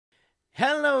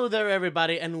Hello there,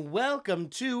 everybody, and welcome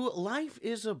to Life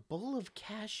is a Bowl of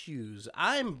Cashews.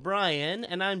 I'm Brian,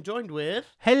 and I'm joined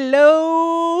with...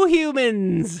 Hello,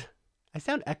 humans! I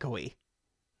sound echoey.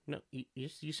 No,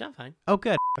 you sound fine. Oh,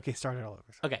 good. Okay, start it all over.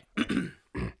 Okay.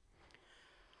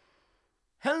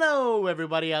 Hello,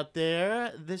 everybody out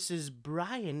there. This is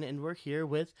Brian, and we're here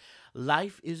with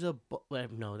Life is a Bowl...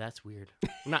 No, that's weird.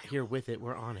 We're not here with it.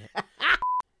 We're on it.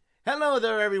 Hello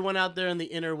there, everyone out there in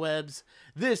the interwebs.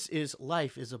 This is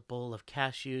Life is a Bowl of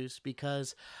Cashews,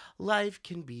 because life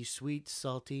can be sweet,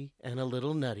 salty, and a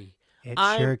little nutty. It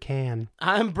sure can.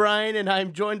 I'm Brian, and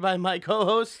I'm joined by my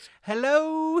co-host.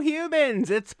 Hello, humans!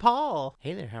 It's Paul.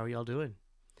 Hey there, how are y'all doing?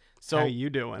 How are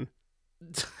you doing?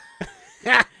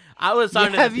 I was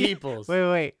talking to the peoples.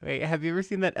 Wait. Have you ever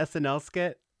seen that SNL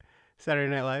skit? Saturday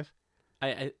Night Live?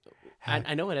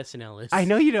 I know what SNL is. I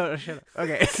know you don't. Shut up.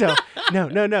 Okay, so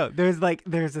no. There's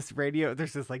this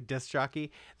disc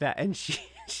jockey and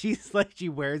she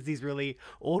wears these really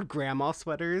old grandma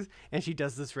sweaters, and she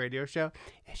does this radio show,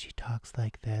 and she talks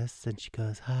like this, and she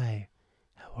goes, "Hi,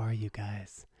 how are you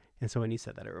guys?" And so when you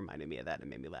said that, it reminded me of that, and it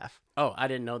made me laugh. Oh, I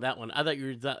didn't know that one. I thought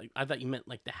you meant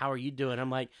like the "How are you doing?"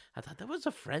 I'm like, I thought that was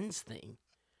a Friends thing.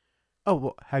 Oh,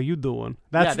 well, how you doing?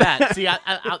 That. See, I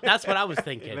that's what I was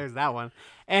thinking. There's that one.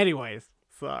 Anyways,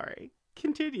 sorry.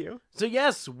 Continue. So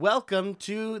yes, welcome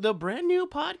to the brand new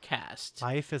podcast.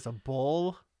 Life is a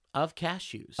bowl of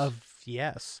cashews.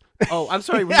 Yes. Oh, I'm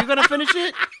sorry. Were you going to finish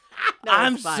it? No,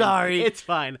 I'm sorry. It's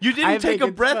fine. You didn't take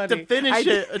a breath to finish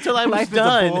it until I was Life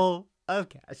done. Is a bowl of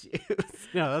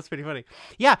cashews. No, that's pretty funny.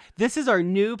 Yeah, this is our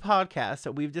new podcast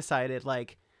that we've decided,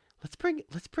 like, let's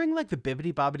bring like the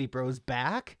Bibbidi Bobbidi Bros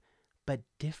back, but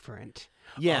different.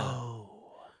 Yeah. Oh.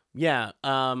 Yeah.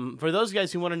 For those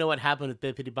guys who want to know what happened with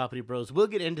Bibbidi Bobbidi Bros, we'll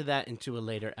get into that into a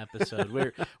later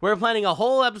episode. We're planning a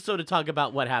whole episode to talk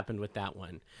about what happened with that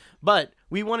one. But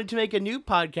we wanted to make a new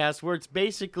podcast where it's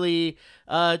basically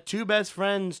two best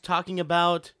friends talking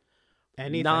about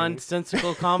anything.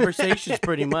 Nonsensical conversations,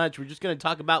 pretty much. We're just going to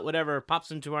talk about whatever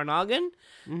pops into our noggin.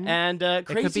 Mm-hmm. And craziness.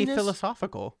 It could be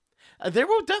philosophical. There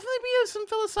will definitely be some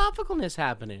philosophicalness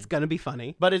happening. It's going to be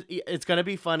funny. But it's going to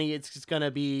be funny. It's just going to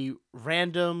be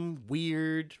random,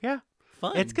 weird,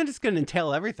 fun. It's just going to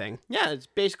entail everything. Yeah, it's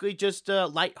basically just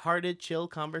lighthearted, chill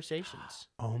conversations.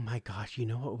 Oh my gosh, you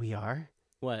know what we are?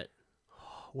 What?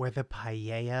 We're the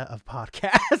paella of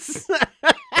podcasts.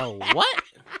 Oh, what?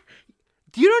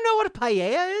 Do you don't know what a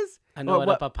paella is? I know what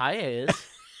a papaya is.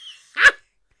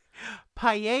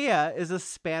 Paella is a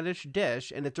Spanish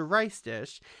dish, and it's a rice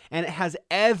dish, and it has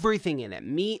everything in it.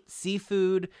 Meat,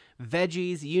 seafood,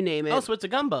 veggies, you name it. Oh, so it's a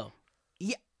gumbo.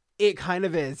 Yeah, it kind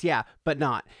of is, yeah, but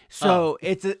not. So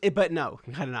but no,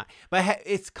 kind of not. But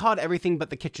it's called everything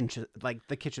but the kitchen,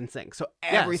 the kitchen sink. So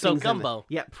everything's so gumbo.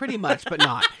 Yeah, pretty much, but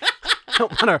not.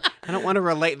 I don't want to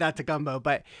relate that to gumbo,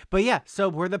 but yeah. So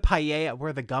we're the paella,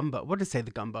 we're the gumbo. What did I say?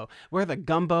 The gumbo. We're the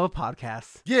gumbo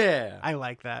podcast. Yeah, I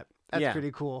like that. That's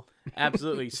pretty cool.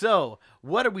 Absolutely. So,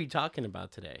 what are we talking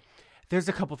about today? There's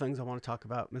a couple things I want to talk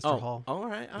about, Mr. Hall. All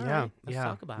right. Let's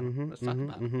talk about it. Let's talk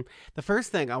about it. The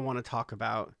first thing I want to talk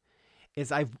about is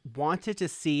I wanted to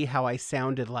see how I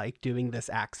sounded like doing this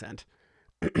accent.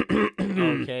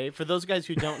 Okay. For those guys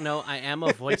who don't know, I am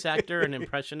a voice actor and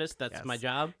impressionist. That's my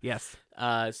job. Yes.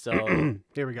 So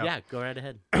here we go. Yeah, go right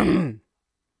ahead. I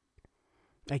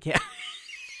can't.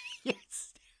 Yes.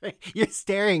 You're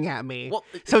staring at me. Well,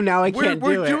 so now I can't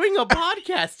do it. We're doing a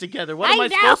podcast together. What am I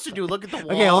supposed to do? Look at the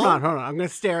wall? Okay, hold on. I'm going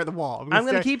to stare at the wall. I'm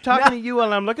going to keep talking to you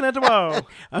while I'm looking at the wall.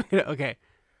 Okay.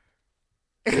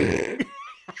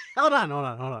 Hold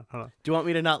on. Do you want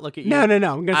me to not look at you? No. I'm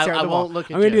going to stare at the wall. I won't look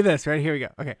at you. I'm going to do this. Right, here we go.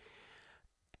 Okay.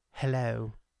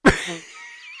 Hello. I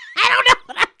don't know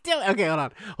what I'm doing. Okay,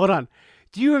 hold on.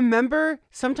 Do you remember?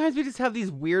 Sometimes we just have these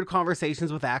weird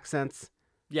conversations with accents.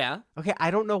 Yeah. Okay,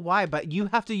 I don't know why, but you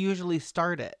have to usually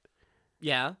start it.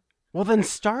 Yeah. Well, then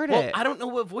start it. I don't know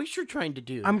what voice you're trying to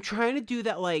do. I'm trying to do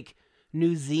that, like,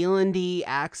 New Zealand-y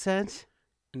accent.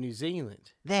 New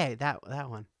Zealand? That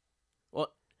one.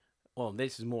 Well,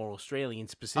 this is more Australian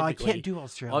specifically. Oh, I can't do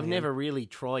Australian. I've never really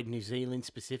tried New Zealand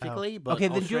specifically, but okay,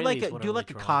 then Australia's do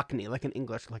like a Cockney, like an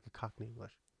English, like a Cockney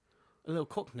English. A little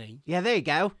Cockney. Yeah, there you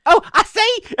go. Oh, I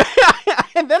see.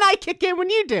 And then I kick in when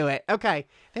you do it. Okay,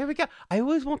 there we go. I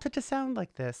always wanted to sound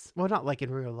like this. Well, not like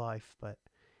in real life, but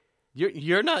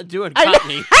you're not doing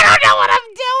Cockney. I don't know what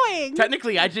I'm doing.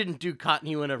 Technically, I didn't do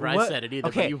Cockney whenever I said it either.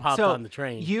 Okay, but you hopped on the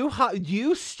train.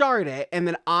 You start it, and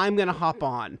then I'm gonna hop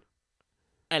on.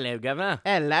 Hello, Governor.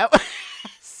 Hello.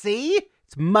 See,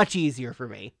 it's much easier for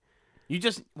me.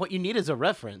 What you need is a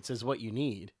reference, is what you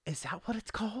need. Is that what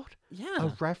it's called? Yeah.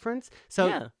 A reference? So,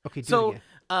 yeah. Okay, do it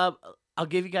again. I'll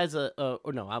give you guys or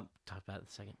no, I'll talk about it in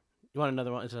a second. You want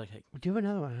another one? It's like, Do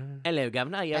another one. hello,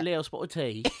 governor. You have a little spot of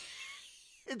tea.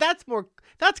 That's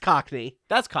Cockney.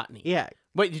 That's Cockney. Yeah.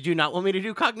 Wait, did you not want me to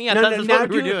do Cockney? I thought that's what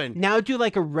we were doing. Now do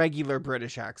like a regular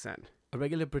British accent. A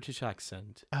regular British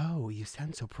accent. Oh, you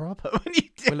sound so proper when you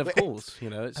do Well, of it. course,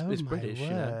 it's my British,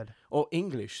 word. or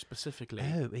English specifically.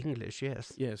 Oh, English,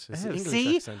 yes. Yes, it's Oh, an English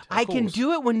see, accent. I can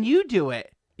do it when you do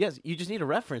it. Yes, you just need a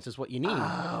reference is what you need.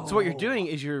 Oh. So what you're doing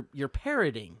is you're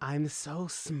parroting. I'm so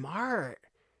smart.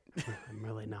 I'm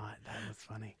really not. That was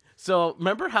funny. So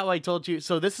remember how I told you?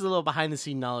 So this is a little behind the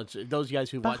scene knowledge. Those guys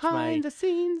who watch Behind the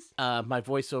scenes, my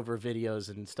voiceover videos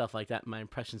and stuff like that, my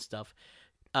impression stuff.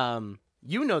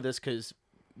 You know this because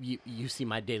you see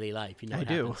my daily life. You know I what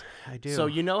do. happens. I do. So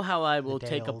you know how I will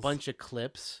take a Dales. bunch of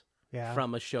clips yeah.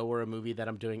 from a show or a movie that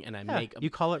I'm doing, and I Yeah, make. You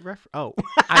call it Oh.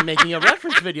 I'm making a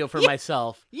reference video for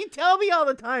myself. You tell me all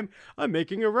the time, I'm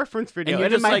making a reference video. And you're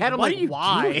in just my like, head, I'm what like, are you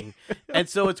why? doing? And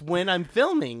so it's when I'm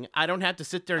filming, I don't have to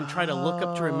sit there and try to look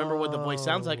up to remember what the voice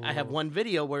sounds like. I have one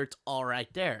video where it's all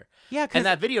right there. Yeah, and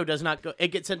that video does not go. It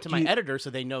gets sent to my editor so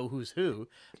they know who's who,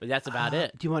 but that's about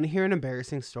it. Do you want to hear an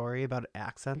embarrassing story about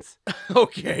accents?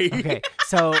 Okay.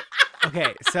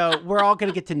 Okay, so we're all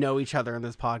gonna get to know each other in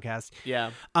this podcast.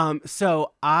 Yeah.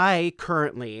 So I'm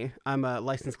a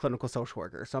licensed clinical social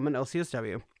worker, so I'm an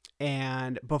LCSW.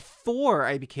 And before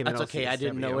I became an LCSW, okay. I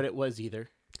didn't know what it was either.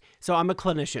 So I'm a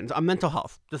clinician. So I'm mental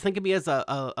health. Just think of me as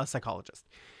a psychologist.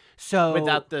 So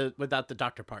without the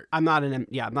doctor part. I'm not I'm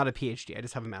not a PhD. I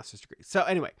just have a master's degree. So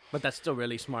anyway, but that's still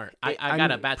really smart. I got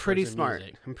a bachelor's pretty in smart.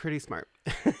 music. I'm pretty smart.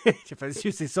 If I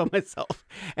do say so myself.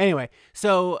 Anyway,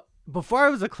 so before I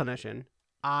was a clinician,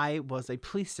 I was a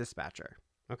police dispatcher.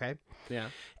 Okay. Yeah.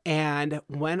 And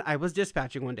when I was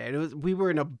dispatching one day, we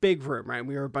were in a big room, right?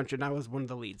 We were a bunch and I was one of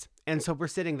the leads. And so I'm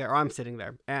sitting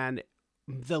there, and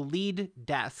the lead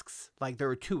desks, like there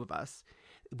were two of us.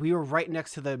 We were right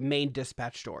next to the main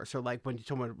dispatch door. So like when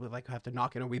someone would like have to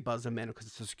knock in or we buzz them in because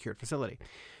it's a secured facility.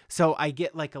 So I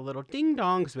get like a little ding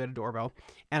dong because we had a doorbell,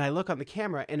 and I look on the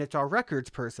camera and it's our records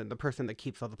person, the person that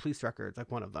keeps all the police records,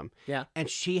 like one of them. Yeah. And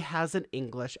she has an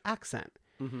English accent.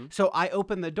 Mm-hmm. So I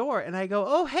open the door and I go,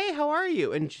 "Oh, hey, how are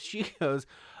you?" And she goes,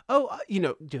 "Oh,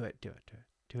 do it. Do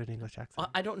an English accent."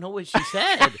 I don't know what she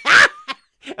said.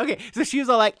 Okay, so she was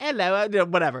all like, "Hello,"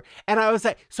 whatever. And I was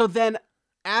like, so then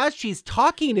as she's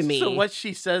talking to me, So what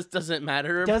she says doesn't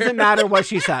matter. Doesn't matter what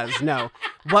she says. No.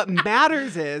 What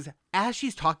matters is as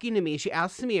she's talking to me, she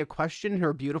asks me a question in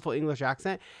her beautiful English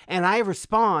accent, and I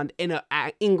respond in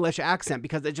an English accent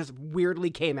because it just weirdly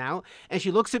came out. And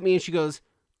she looks at me and she goes,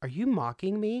 "Are you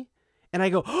mocking me?" And I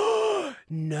go, "Oh,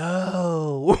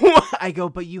 no." I go,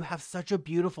 "But you have such a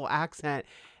beautiful accent."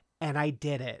 And I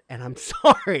did it, and I'm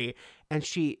sorry. And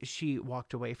she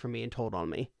walked away from me and told on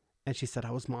me. And she said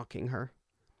I was mocking her.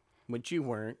 Which you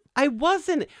weren't. I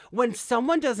wasn't. When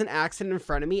someone does an accent in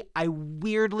front of me, I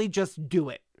weirdly just do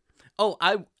it. Oh,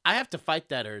 I have to fight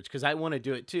that urge because I want to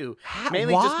do it too.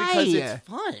 Mainly Why? just because it's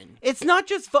fun. It's not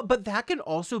just fun, but that can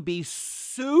also be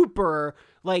super,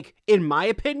 like, in my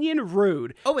opinion,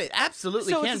 rude. Oh, it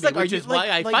absolutely So can it's be, like, which is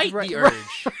why I fight the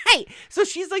urge. Right. So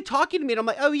she's like talking to me, and I'm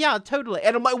like, "Oh yeah, totally."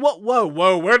 And I'm like,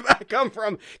 "Whoa, where'd that come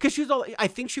from?" Because she's all,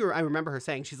 I remember her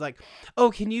saying, she's like, "Oh,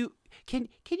 can you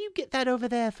get that over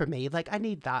there for me? Like, I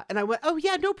need that." And I went, "Oh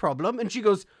yeah, no problem." And she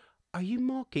goes, "Are you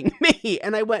mocking me?"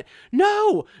 And I went,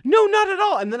 no, not at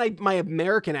all. And then my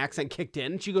American accent kicked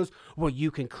in. And she goes, "Well,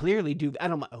 you can clearly do that."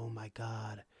 And I'm like, "Oh my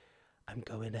God, I'm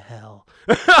going to hell."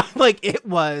 Like, it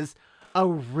was a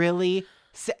really,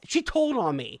 she told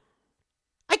on me.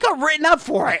 I got written up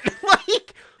for it.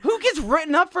 Like, who gets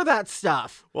written up for that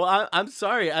stuff? Well, I'm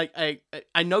sorry.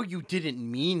 I know you didn't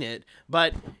mean it,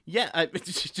 but yeah, I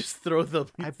just throw the.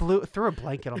 I threw a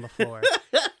blanket on the floor.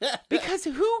 Because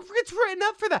who gets written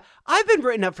up for that? I've been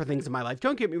written up for things in my life.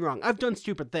 Don't get me wrong. I've done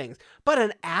stupid things. But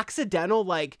an accidental,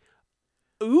 like,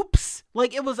 oops.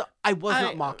 Like, I was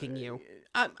not mocking you.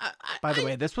 By the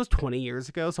way, this was 20 years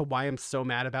ago, so why I'm so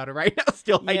mad about it right now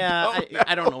still,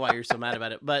 I don't know why you're so mad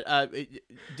about it. But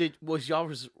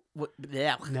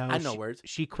yeah, no, I know words.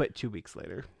 She quit 2 weeks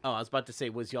later. Oh, I was about to say,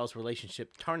 was y'all's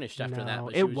relationship tarnished after that?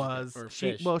 But it was.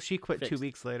 She quit fixed. 2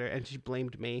 weeks later, and she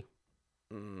blamed me.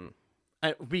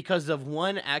 Because of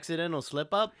one accidental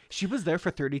slip up? She was there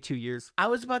for 32 years. I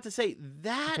was about to say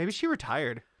that. Maybe she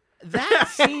retired. That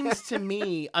seems to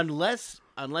me, unless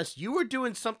you were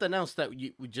doing something else that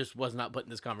we just was not put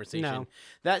in this conversation. No.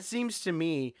 That seems to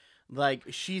me like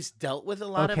she's dealt with a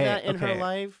lot of that in her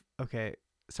life. Okay.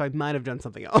 So I might have done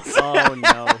something else. Oh,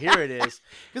 no. Here it is.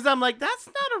 Because I'm like, that's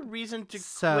not a reason to quit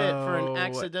for an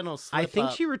accidental slip I think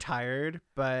up. she retired,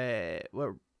 but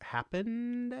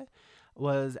happened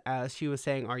was as she was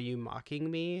saying, "Are you mocking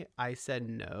me?" I said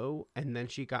no, and then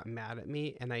she got mad at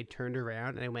me, and I turned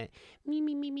around and I went,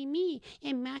 me,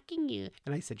 I'm mocking you.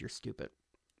 And I said, "You're stupid."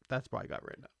 That's why I got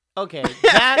written up. Okay,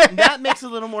 that makes a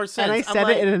little more sense. And I said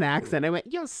it in an accent. I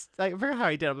went, I forgot how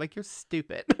I did. I'm like, "You're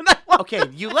stupid." Okay,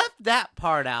 you left that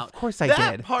part out. Of course I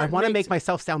did. I want to make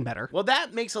myself sound better. Well,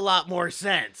 that makes a lot more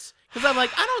sense. Because I'm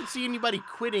like, I don't see anybody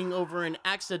quitting over an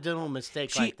accidental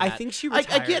mistake like that. I think she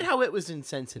retired. I get how it was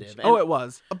insensitive. Oh, it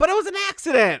was. But it was an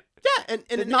accident. Yeah,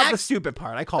 and not the stupid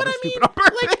part. I called it stupid on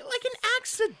purpose. Like an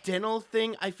accidental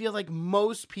thing, I feel like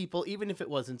most people, even if it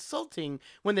was insulting,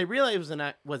 when they realize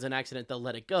it was an accident, they'll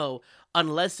let it go.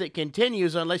 Unless it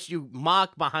continues, unless you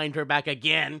mock behind her back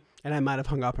again. And I might have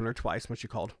hung up on her twice when she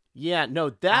called. Yeah,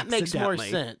 no, that makes more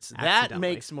sense. That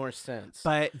makes more sense.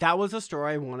 But that was a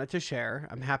story I wanted to share.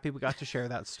 I'm happy we got to share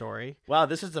that story. Wow,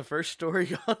 this is the first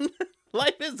story on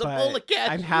Life is a Bowl of Cashews.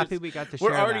 I'm happy we got to share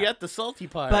We're already that. at the salty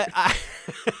part. But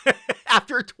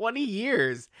after 20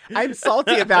 years, I'm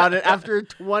salty about it after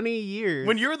 20 years.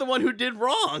 When you're the one who did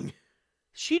wrong.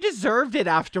 She deserved it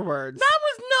afterwards. That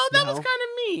was kind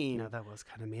of mean. No, that was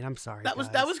kind of mean. I'm sorry. That was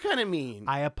kind of mean.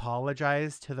 I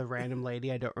apologize to the random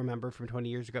lady I don't remember from 20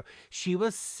 years ago. She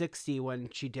was 60 when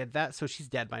she did that, so she's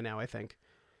dead by now, I think.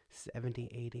 70,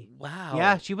 80. Wow.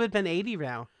 Yeah, she would have been 80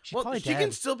 now. She's probably she dead.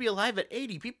 can still be alive at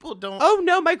 80. People don't. Oh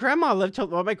no, my grandpa lived till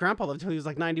my grandpa lived till he was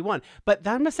like 91. But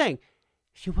that I'm just saying,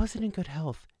 she wasn't in good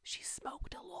health. She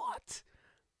smoked a lot.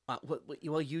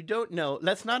 Well, you don't know.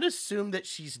 Let's not assume that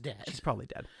she's dead. She's probably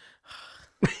dead.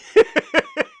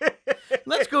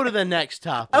 Let's go to the next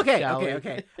topic. Okay.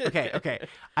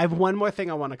 I have one more thing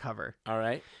I want to cover. All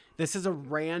right. This is a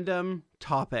random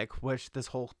topic, which this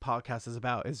whole podcast is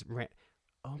about.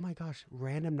 Oh my gosh,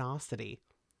 randomosity.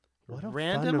 What a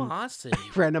randomosity.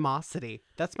 Randomosity.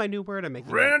 That's my new word I'm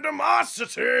making.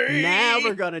 Randomosity. Now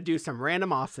we're gonna do some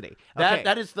randomosity. Okay.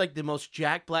 That is like the most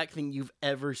Jack Black thing you've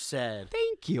ever said.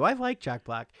 Thank you. I like Jack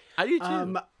Black. I do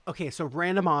too. Okay, so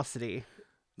randomosity.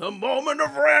 The moment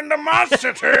of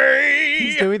randomosity.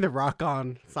 He's doing the rock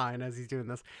on sign as he's doing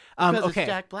this. Because okay. It's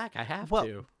Jack Black. I have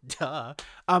to. Duh.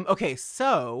 Okay,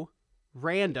 so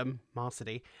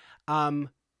randomosity.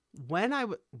 What?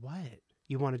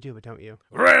 You want to do it, don't you?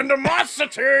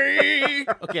 Randomosity!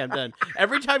 Okay, I'm done.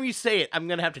 Every time you say it, I'm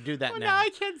going to have to do that now. No, I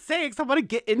can't say it because I want to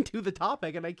get into the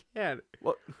topic and I can't.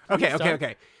 Well,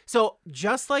 okay. So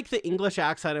just like the English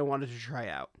accent I wanted to try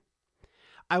out,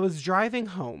 I was driving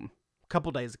home a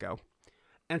couple days ago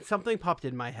and something popped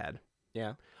in my head.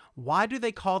 Yeah. Why do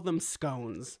they call them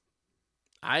scones?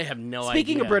 I have no idea.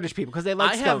 Speaking of British people, because they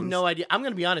like scones. I have no idea. I'm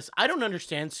going to be honest. I don't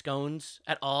understand scones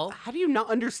at all. How do you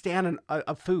not understand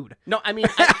a food? No, I mean,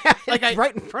 it's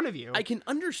right in front of you. I can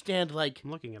understand, I'm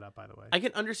looking it up, by the way. I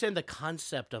can understand the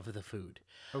concept of the food.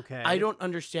 Okay. I don't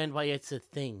understand why it's a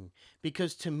thing.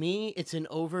 Because to me, it's an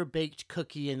overbaked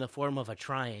cookie in the form of a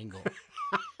triangle.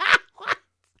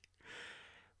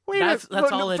 Wait, that's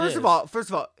all it is. First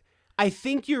of all, I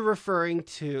think you're referring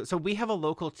to... So we have a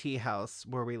local tea house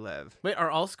where we live. Wait,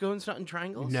 are all scones not in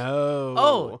triangles? No.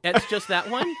 Oh, it's just that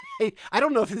one? I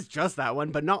don't know if it's just that one,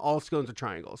 but not all scones are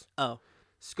triangles. Oh.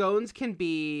 Scones can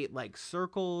be like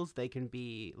circles. They can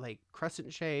be like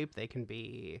crescent shape. They can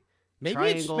be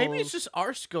triangles. Maybe it's just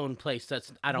our scone place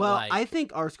I don't like. like. Well, I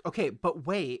think ours... Okay, but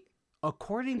wait.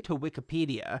 According to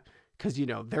Wikipedia... Because,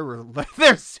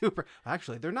 they're super...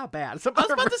 Actually, they're not bad. I was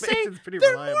about to say,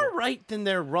 they're more right than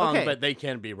they're wrong, but they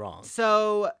can be wrong.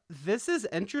 So, this is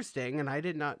interesting, and I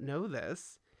did not know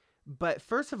this. But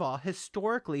first of all,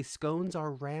 historically, scones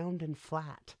are round and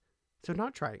flat. So,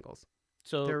 not triangles.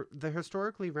 So they're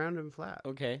historically round and flat.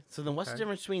 Okay. So, then what's the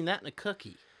difference between that and a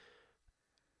cookie?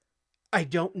 I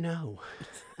don't know.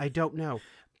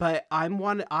 But I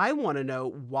want to know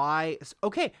why.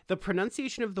 Okay, the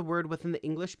pronunciation of the word within the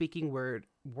English-speaking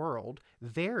world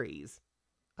varies.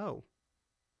 Oh,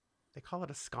 they call it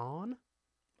a scone.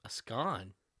 A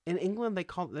scone. In England, they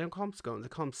don't call them scones. They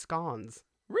call them scones.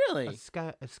 Really? A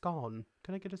scone.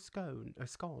 Can I get a scone? A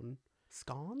scone.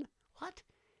 Scone? What?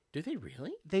 Do they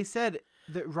really? They said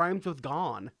that rhymes with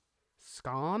gone.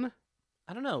 Scone.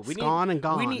 I don't know. We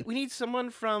need someone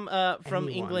from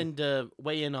England to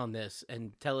weigh in on this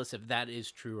and tell us if that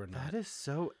is true or not. That is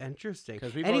so interesting.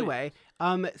 Anyway,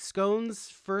 scones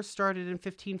first started in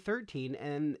 1513,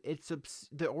 and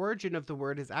the origin of the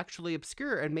word is actually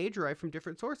obscure and may derive from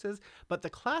different sources. But the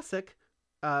classic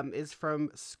is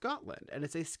from Scotland, and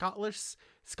it's a Scottish.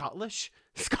 It's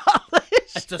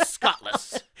a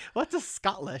Scottish. What's a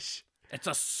Scottish? It's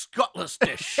a Scottish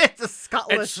dish. It's a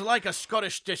Scottish. It's like a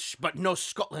Scottish dish, but no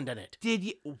Scotland in it. Did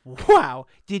you? Wow.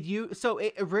 Did you? So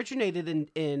it originated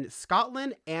in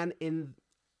Scotland and in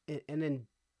the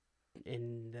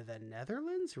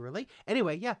Netherlands, really?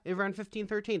 Anyway, yeah, around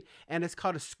 1513, and it's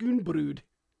called a schoenbrood.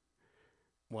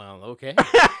 Well, okay.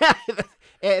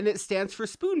 And it stands for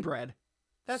spoon bread.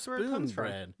 That's where it comes from.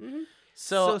 Bread. Mm-hmm.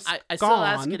 So I still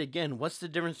ask it again. What's the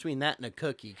difference between that and a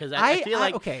cookie? Because I feel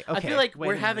like I feel like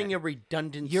we're having a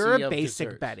redundancy. You're a of basic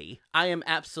desserts. Betty. I am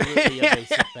absolutely a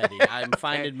basic Betty. I'm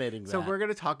fine admitting that. So we're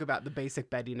gonna talk about the basic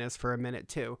Bettiness for a minute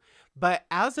too. But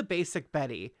as a basic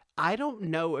Betty, I don't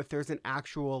know if there's an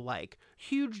actual like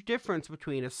huge difference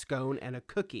between a scone and a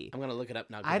cookie. I'm gonna look it up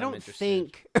now. I don't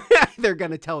think they're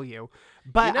gonna tell you,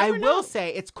 but I will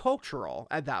say it's cultural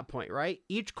at that point, right?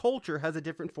 Each culture has a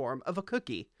different form of a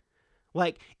cookie.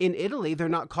 Like in Italy, they're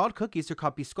not called cookies; they're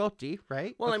called biscotti,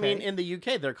 right? Well, I mean, in the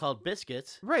UK, they're called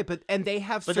biscuits, right? But they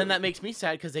have. But then that makes me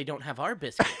sad because they don't have our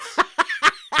biscuits.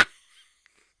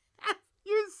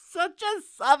 You're such a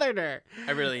Southerner.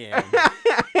 I really am.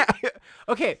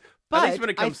 Okay, but at least when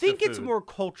it comes I think to it's food. more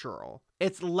cultural.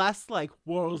 It's less like,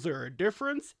 well, is there a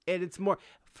difference? And it's more.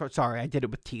 Sorry, I did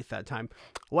it with teeth that time.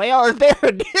 Well, is there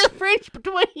a difference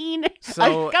between a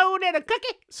scone and a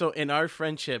cookie? So in our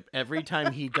friendship, every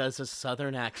time he does a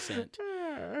Southern accent,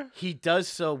 he does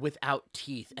so without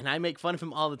teeth. And I make fun of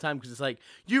him all the time because it's like,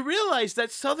 you realize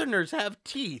that Southerners have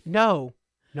teeth. No,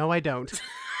 I don't.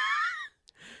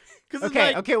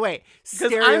 Okay, wait.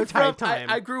 Stereotype time.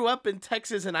 I grew up in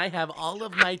Texas and I have all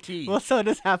of my teeth. Well, so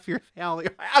does half your family.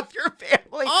 Half your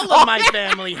family. All of my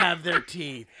family have their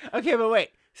teeth. Okay, but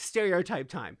wait. Stereotype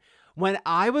time. When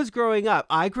I was growing up,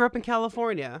 I grew up in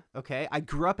California, okay? I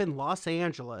grew up in Los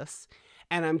Angeles,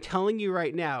 and I'm telling you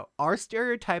right now, our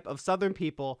stereotype of Southern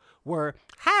people were,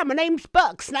 hi, my name's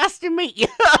Bucks, nice to meet you.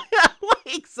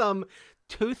 Like some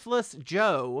toothless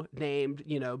Joe named,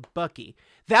 Bucky.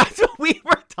 That's what we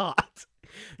were taught.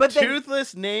 But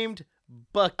toothless named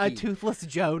Bucky. A toothless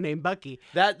Joe named Bucky.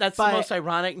 That's the most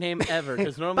ironic name ever,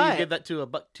 because normally you give that to a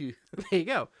buck tooth. There you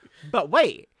go. But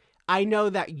wait. I know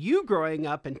that you growing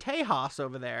up in Tejas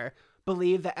over there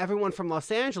believed that everyone from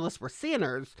Los Angeles were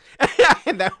sinners.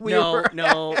 And that we were...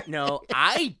 No,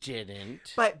 I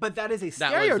didn't. But that is a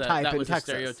stereotype that in was Texas.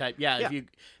 A stereotype. Yeah, if you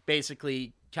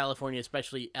basically California,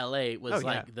 especially LA, was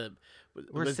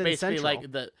was basically Central. like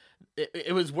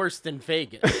it was worse than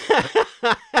Vegas.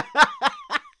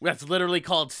 That's literally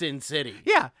called Sin City.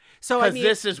 Yeah. So because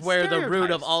this is where the root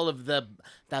of stereotypes. all of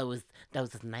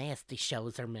those nasty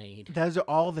shows are made. Those are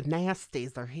all the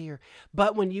nasties are here.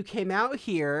 But when you came out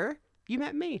here, you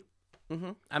met me.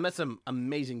 Mm-hmm. I met some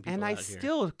amazing people and out I here.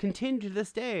 still continue to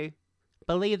this day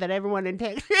believe that everyone in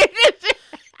Texas...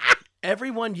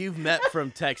 Everyone you've met from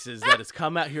Texas that has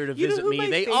come out here to visit me,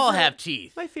 they favorite- all have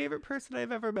teeth. My favorite person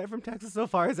I've ever met from Texas so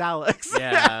far is Alex.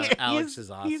 Yeah, Alex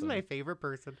is awesome. He's my favorite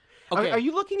person. Okay. Are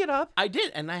you looking it up? I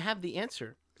did, and I have the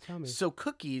answer. Tell me. So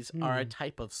cookies are a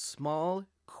type of small,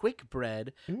 quick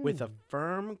bread with a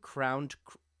firm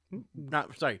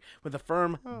with a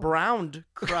firm browned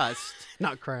crust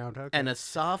Not crowned. Okay. and a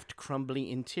soft,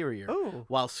 crumbly interior. Oh.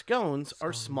 While scones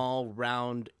are small,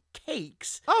 round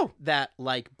cakes Oh. that,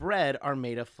 like bread, are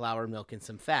made of flour, milk, and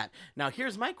some fat. Now,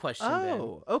 here's my question, Ben.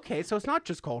 Oh, okay. So it's not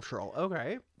just cultural.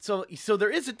 Okay. So there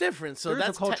is a difference. So There's a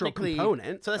that's cultural technically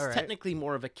component. So that's All right. technically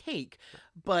more of a cake.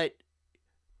 But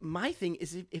my thing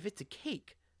is, if it's a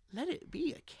cake, let it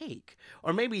be a cake.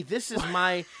 Or maybe this is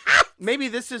my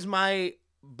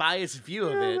biased view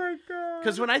of it. Oh my God.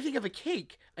 Because when I think of a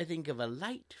cake, I think of a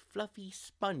light, fluffy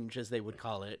sponge, as they would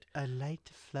call it. A light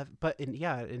fluff, but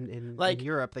in Like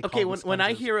Europe they call okay, them when I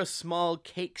sponges. hear a small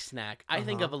cake snack, I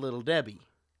think of a Little Debbie.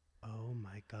 Oh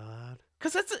my God.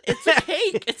 Because it's a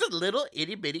cake. It's a little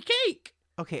itty bitty cake.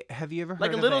 Okay, have you ever heard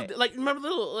Like a of little, it? like remember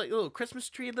little Christmas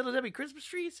tree, Little Debbie Christmas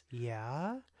trees?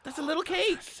 Yeah. That's a little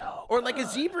cake, So or like a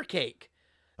zebra cake.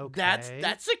 Okay. That's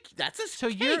a So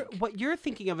cake. what you're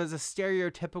thinking of is a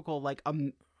stereotypical like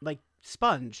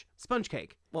sponge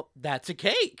cake, Well, that's a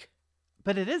cake.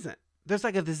 but it isn't. There's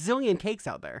like a zillion cakes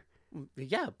out there.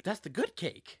 Yeah, but that's the good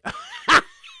cake.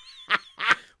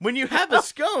 When you have a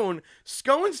scone,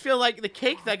 scones feel like the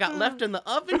cake that got left in the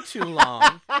oven too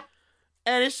long,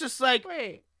 and it's just like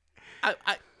Wait.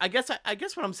 I guess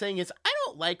what I'm saying is I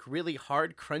don't like really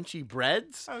hard, crunchy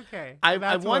breads. Okay. I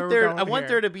want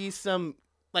there to be some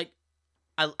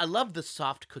I love the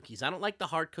soft cookies. I don't like the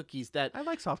hard cookies that. I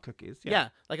like soft cookies. Yeah,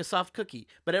 like a soft cookie.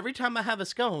 But every time I have a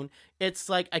scone, it's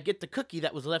like I get the cookie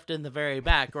that was left in the very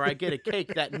back, or I get a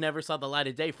cake that never saw the light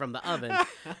of day from the oven,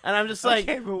 and I'm just like,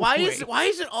 Okay, but why wait. is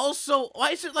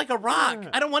it like a rock?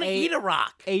 I don't want to eat a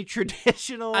rock. A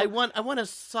traditional. I want a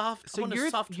soft. So I want a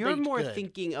soft you're baked more good.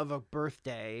 thinking of a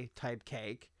birthday type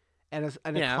cake, and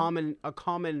Yeah. a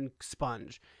common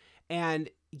sponge, and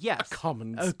yes, A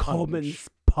common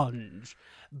sponge.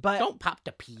 But Don't pop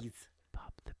the peas.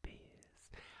 pop the peas.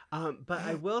 But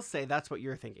I will say that's what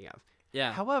you're thinking of.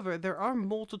 Yeah. However, there are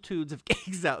multitudes of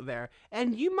cakes out there,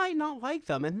 and you might not like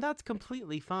them, and that's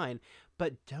completely fine.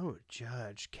 But don't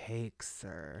judge cakes,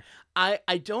 sir. I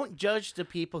don't judge the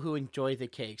people who enjoy the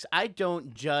cakes. I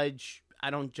don't judge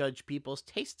people's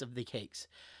taste of the cakes.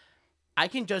 I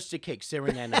can judge the cakes. They're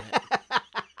inanimate.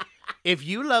 If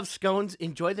you love scones,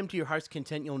 enjoy them to your heart's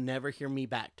content. You'll never hear me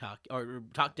back talk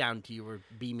down to you or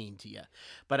be mean to you.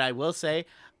 But I will say,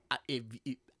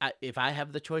 if I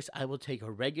have the choice, I will take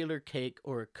a regular cake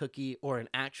or a cookie or an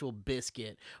actual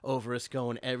biscuit over a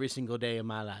scone every single day of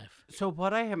my life. So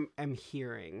what I am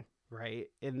hearing, right,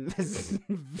 in this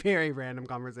very random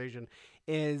conversation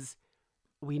is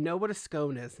we know what a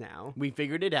scone is now. We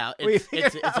figured it out.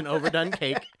 It's an overdone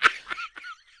cake.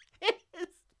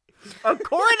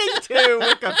 According to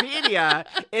Wikipedia,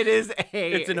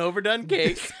 it's an overdone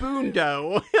cake. spoon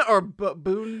dough or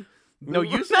boon. No,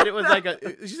 you said it was like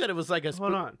a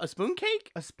spoon. Hold on. A spoon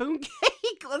cake? A spoon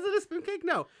cake? Was it a spoon cake?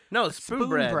 No. No, spoon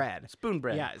bread. bread. Spoon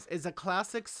bread. Yes, it's a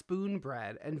classic spoon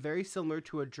bread and very similar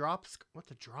to a drop. What's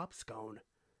a drop scone?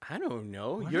 I don't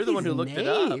know. What You're are the one these who looked it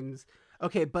up. names?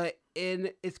 Okay, but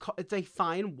it's a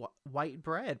fine white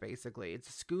bread basically. It's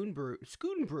a spoon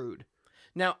brewed.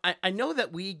 Now, I know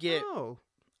that we get. Oh,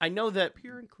 I know that.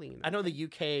 pure and clean. I know the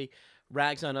UK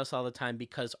rags on us all the time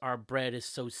because our bread is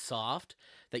so soft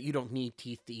that you don't need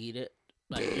teeth to eat it.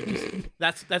 Like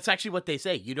that's actually what they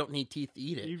say. You don't need teeth to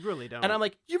eat it. You really don't. And I'm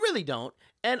like, you really don't.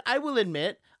 And I will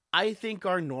admit, I think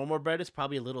our normal bread is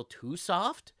probably a little too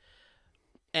soft.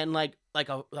 And like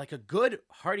a good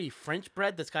hearty French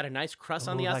bread that's got a nice crust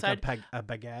on the outside. Like a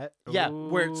baguette. Yeah,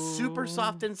 where it's super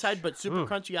soft inside but super Ooh.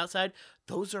 crunchy outside.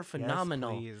 Those are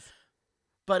phenomenal. Yes, please.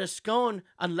 But a scone,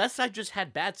 unless I just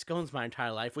had bad scones my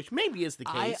entire life, which maybe is the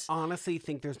case. I honestly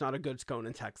think there's not a good scone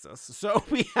in Texas, so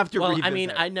we have to. Well, revisit. I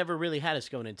mean, I never really had a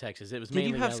scone in Texas. It was Did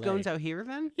mainly you have LA. scones out here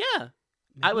then? Yeah,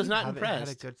 I was You not haven't impressed.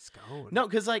 Had a good scone. No,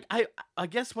 because like I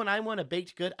guess when I want a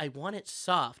baked good, I want it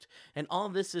soft, and all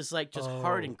this is like just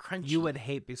hard and crunchy. You would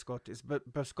hate biscottis,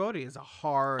 but biscotti is a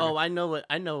hard. Oh, I know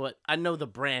the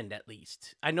brand at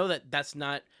least. I know that's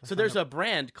not. So there's a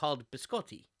brand called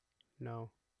biscotti. No,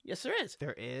 Yes, there is.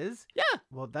 there is. Yeah.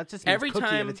 Well, that just Every means cookie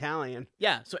in time- Italian.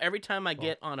 Yeah, so every time I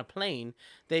get on a plane,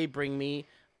 they bring me,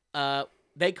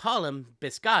 they call them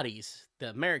biscottis, the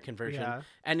American version, Yeah.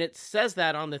 and it says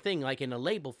that on the thing, like in a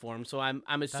label form. So I'm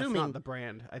That's assuming not the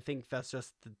brand. I think that's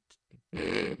just the.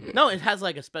 no, it has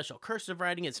like a special cursive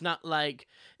writing. It's not like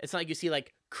you see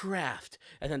like craft,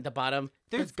 and then at the bottom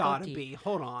There's gotta biscotti. be.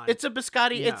 Hold on. It's a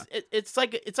biscotti. Yeah. It's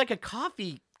like a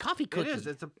coffee cookie. It is.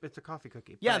 It's a coffee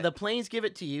cookie. Yeah, but the planes give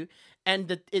it to you,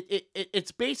 and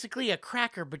it's basically a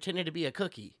cracker pretending to be a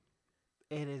cookie.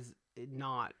 it is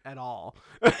not at all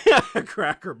a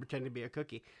cracker pretending to be a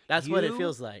cookie. That's what it You-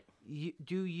 feels like.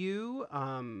 Do you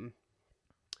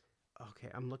Okay,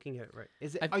 I'm looking at it right.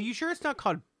 Is it? I've- Are you sure it's not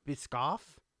called Biscoff?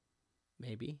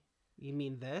 Maybe. You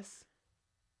mean this?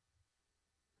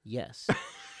 Yes.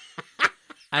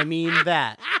 I mean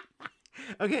that.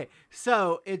 Okay,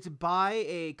 so it's by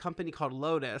a company called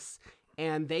Lotus,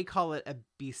 and they call it a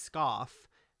Biscoff,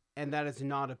 and that is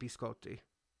not a biscotti.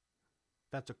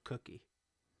 That's a cookie.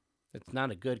 It's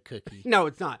not a good cookie. No,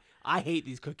 it's not. I hate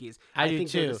these cookies. I do think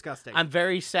too. they're disgusting. I'm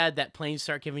very sad that planes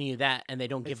start giving you that and they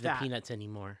don't give It's the that. peanuts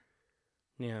anymore.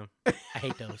 Yeah. I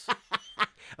hate those.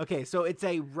 Okay, so it's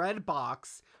a red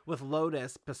box with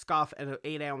Lotus, Biscoff, and an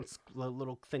 8-ounce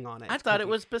little thing on it. I It's cookie. thought it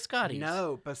was biscottis.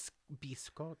 No,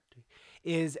 biscotti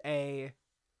is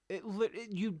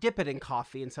you dip it in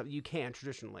coffee and stuff. You can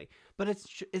traditionally, but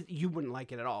you wouldn't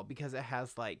like it at all because it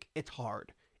has it's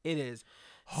hard. It is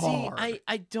hard. See,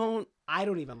 I don't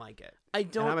even like it. I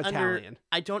don't I'm Italian.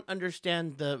 I don't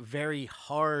understand the very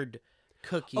hard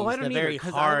cookies. Oh, I don't the either very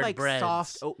because hard I like breads.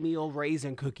 soft oatmeal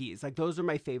raisin cookies. Like those are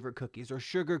my favorite cookies, or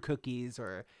sugar cookies,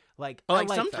 or like. Oh, I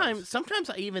like those. sometimes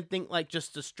I even think like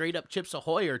just the straight up Chips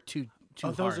Ahoy are too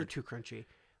Oh, those hard. are too crunchy.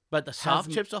 But the soft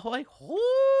Has- Chips Ahoy,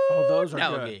 Oh, those are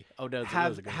that would good. be. Oh, those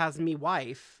Has are good. has me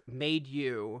wife made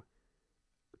you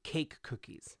cake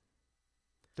cookies?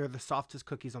 They're the softest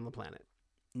cookies on the planet.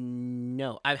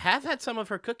 No, I have had some of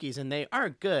her cookies and they are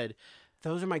good.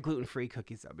 Those are my gluten-free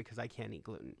cookies, though, because I can't eat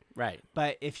gluten. Right.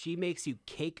 But if she makes you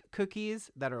cake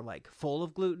cookies that are, like, full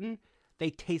of gluten, they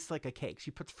taste like a cake.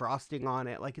 She puts frosting on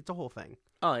it. Like, it's a whole thing.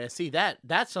 Oh, yeah. See,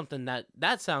 that's something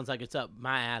that sounds like it's up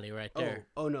my alley right there.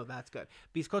 Oh, no, that's good.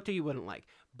 Biscotto you wouldn't like.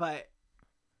 But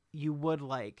you would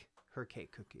like her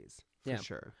cake cookies, for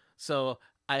sure. So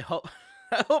I hope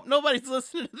nobody's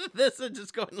listening to this and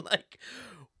just going like,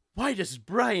 why does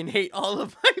Brian hate all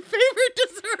of my favorite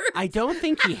desserts? I don't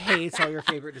think he hates all your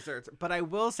favorite desserts, but I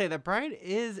will say that Brian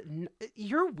is.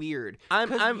 You're weird.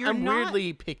 I'm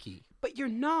weirdly picky, but you're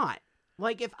not.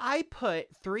 Like if I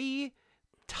put 3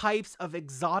 types of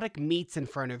exotic meats in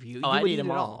front of you, you I'd would eat eat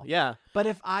them it all. Yeah. But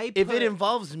if it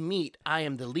involves meat, I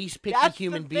am the least picky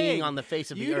human being on the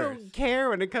face of the earth. You don't care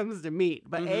when it comes to meat,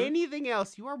 but anything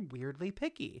else, you are weirdly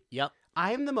picky. Yep.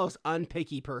 I am the most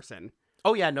unpicky person.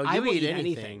 Oh yeah, no, you eat eat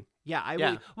anything. Yeah, I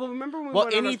will. Well, remember when we well,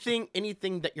 went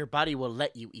anything that your body will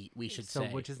let you eat, we should say.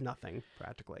 Which is nothing,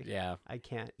 practically. Yeah. I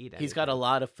can't eat anything. He's got a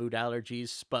lot of food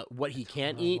allergies, but what he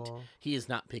can't eat, he is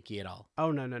not picky at all.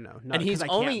 Oh, no. And he's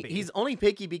only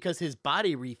picky because his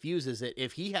body refuses it.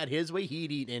 If he had his way,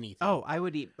 he'd eat anything. Oh, I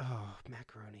would eat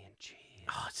macaroni and cheese.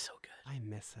 Oh, it's so good. I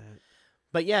miss it.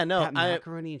 But yeah, no. That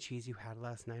macaroni and cheese you had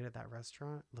last night at that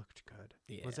restaurant looked good.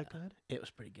 Yeah, was it good? It was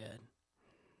pretty good.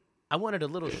 I wanted a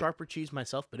little sharper cheese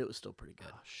myself, but it was still pretty good.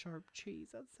 Oh, sharp cheese.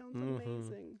 That sounds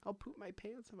amazing. I'll poop my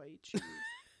pants if I eat cheese.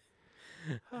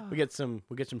 We get some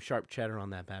sharp cheddar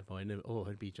on that bad boy, and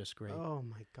it'd be just great. Oh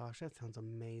my gosh, that sounds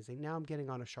amazing. Now I'm getting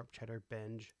on a sharp cheddar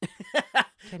binge.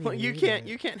 Well, you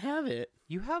can't have it.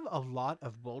 You have a lot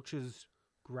of Welch's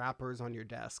wrappers on your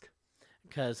desk.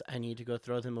 Because I need to go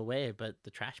throw them away, but the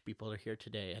trash people are here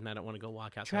today, and I don't want to go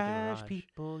walk outside trash the garage.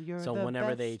 People, you're so the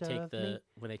whenever best they take of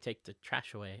when they take the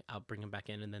trash away, I'll bring them back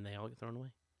in, and then they all get thrown away.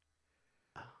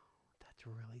 Oh, that's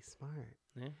really smart.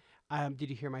 Yeah. Did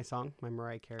you hear my song, my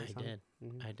Mariah Carey song? I did.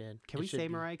 Mm-hmm. I did. Can we say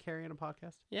Mariah Carey in a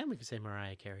podcast? Yeah, we can say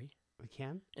Mariah Carey. We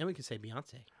can? And we can say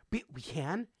Beyonce. We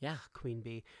can? Yeah. Queen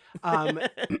Bee.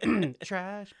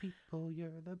 Trash people, you're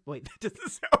the... Wait, that doesn't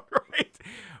sound right.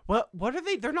 What are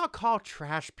they? They're not called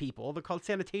trash people. They're called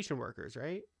sanitation workers,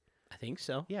 right? I think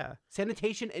so. Yeah.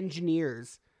 Sanitation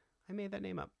engineers. I made that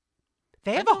name up.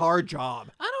 They have a hard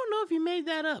job. I don't know if you made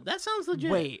that up. That sounds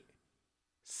legit. Wait.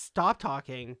 Stop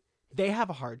talking. They have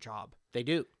a hard job. They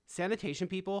do. Sanitation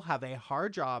people have a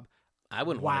hard job. I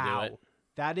wouldn't want to do it.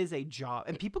 That is a job.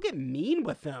 And people get mean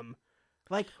with them.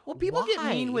 Like, well, people get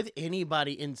why? mean with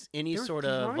anybody in any sort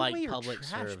of like public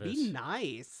trash. service. Be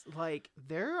nice. Like,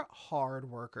 they're hard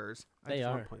workers. I just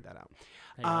want to point that out.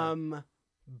 They are.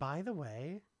 By the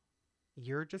way,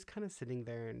 you're just kind of sitting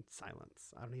there in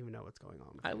silence. I don't even know what's going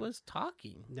on. I was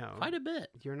talking. No, quite a bit.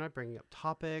 You're not bringing up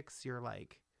topics. You're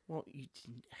like, well, you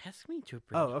asked me to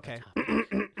bring. Oh, okay.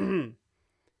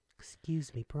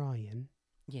 Excuse me, Brian.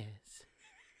 Yes.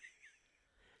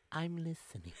 I'm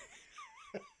listening.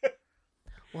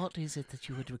 What is it that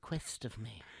you would request of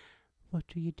me? What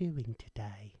are you doing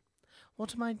today?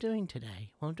 What am I doing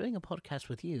today? Well, I'm doing a podcast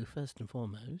with you first and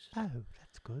foremost. Oh,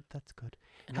 that's good. That's good.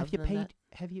 And have you paid?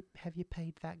 Have you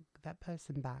paid that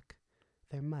person back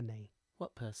their money?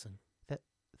 What person? The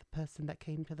person that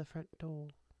came to the front door.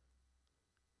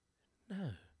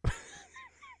 No. You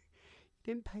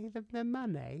didn't pay them their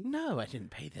money? No, I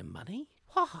didn't pay them money.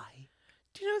 Why?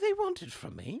 Do you know what they wanted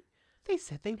from me? They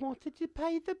said they wanted to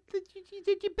pay the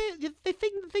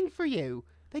thing for you.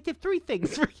 They did 3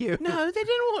 things for you. No, they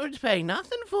didn't want to pay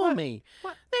nothing for What? me.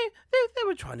 What? They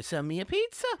were trying to sell me a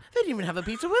pizza. They didn't even have a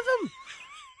pizza with them.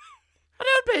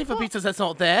 I don't pay for pizzas that's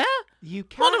not there. You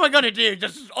can't. What am I going to do?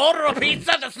 Just order a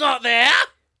pizza that's not there?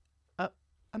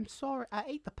 I'm sorry. I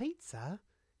ate the pizza.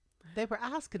 They were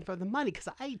asking for the money because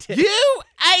I ate it. You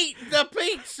ate the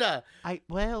pizza.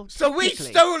 So we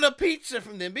stole a pizza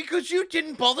from them because you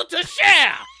didn't bother to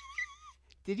share.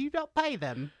 Did you not pay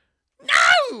them?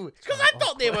 No, because I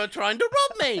thought they were trying to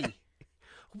rob me.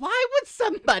 Why would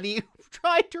somebody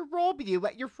try to rob you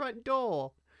at your front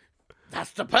door?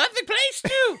 That's the perfect place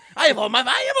to. I have all my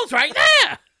valuables right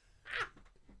there.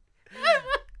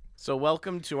 So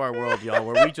welcome to our world, y'all,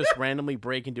 where we just randomly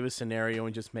break into a scenario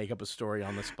and just make up a story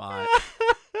on the spot.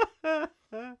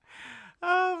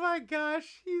 Oh my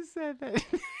gosh, you said that.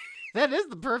 That is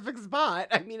the perfect spot.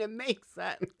 I mean, it makes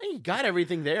sense. You got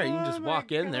everything there. You can just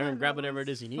walk in there God, and grab whatever it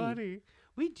is you funny. need.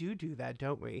 We do that,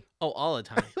 don't we? Oh, all the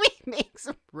time. We make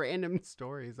some random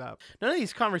stories up. None of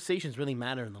these conversations really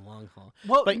matter in the long haul.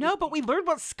 Well, but we learned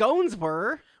what scones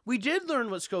were. We did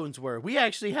learn what scones were. We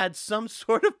actually had some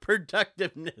sort of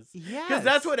productiveness. Yes. Because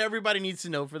that's what everybody needs to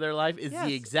know for their life is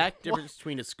the exact difference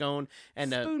between a scone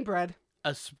and spoon bread.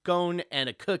 a scone and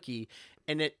a cookie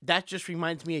And that just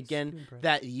reminds me again Spoon bread.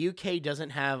 that the UK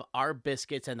doesn't have our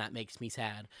biscuits, and that makes me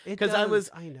sad. It 'Cause I does,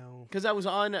 I know. Because I was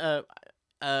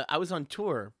on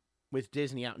tour with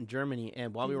Disney out in Germany,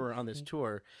 and while we were on this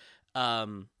tour,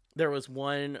 there was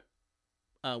one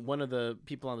of the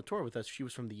people on the tour with us. She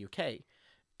was from the UK,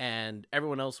 and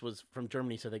everyone else was from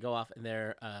Germany. So they go off and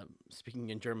they're speaking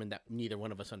in German that neither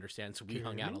one of us understands. So we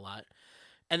hung out a lot,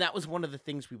 and that was one of the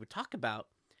things we would talk about.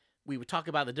 We would talk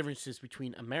about the differences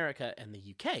between America and the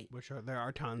UK. There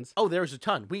are tons. Oh, there's a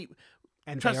ton.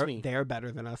 And trust me, they are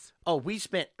better than us. Oh, we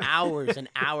spent hours and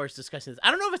hours discussing this.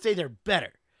 I don't know if I'd say they're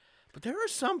better, but there are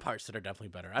some parts that are definitely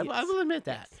better. I will admit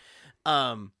that.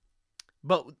 Yes.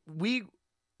 But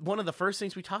one of the first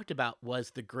things we talked about was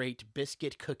the great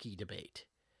biscuit cookie debate.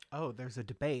 Oh, there's a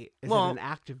debate. Is it an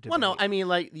active debate? Well, no, I mean,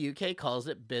 like the UK calls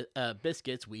it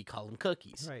biscuits, we call them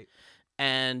cookies. Right.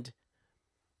 And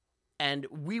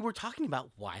we were talking about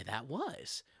why that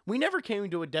was. We never came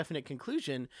to a definite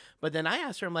conclusion, but then I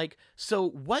asked her, I'm like, so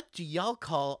what do y'all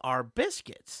call our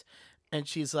biscuits? And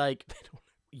she's like,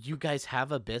 you guys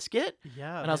have a biscuit?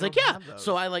 Yeah. And I was like, yeah.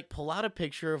 So I like pull out a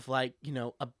picture of like,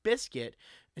 a biscuit,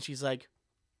 and she's like,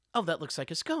 oh, that looks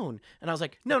like a scone. And I was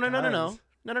like,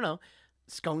 no.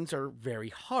 Scones are very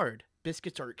hard.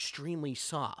 Biscuits are extremely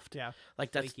soft. Yeah.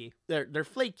 Like flaky. They're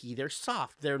flaky. They're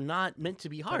soft. They're not meant to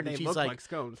be hard. But they and she's look like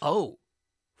scones. Oh,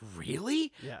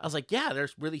 really? Yeah. I was like, yeah, they're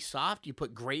really soft. You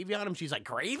put gravy on them. She's like,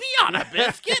 gravy on a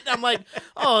biscuit? I'm like,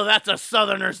 oh, that's a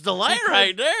Southerner's delight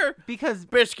right there. Because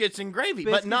biscuits and gravy,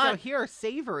 biscuits but not out here are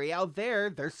savory. Out there,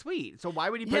 they're sweet. So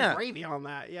why would you put gravy on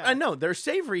that? Yeah. I know they're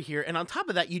savory here, and on top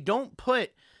of that, you don't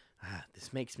put.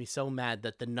 This makes me so mad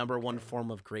that the number one form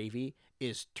of gravy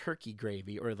is turkey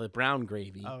gravy or the brown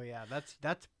gravy. Oh yeah,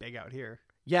 that's big out here.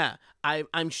 Yeah,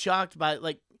 I'm shocked by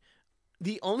like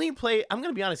the only place. I'm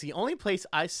gonna be honest. The only place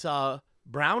I saw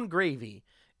brown gravy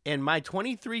in my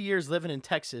 23 years living in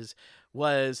Texas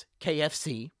was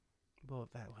KFC. Well,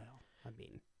 I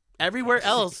mean, everywhere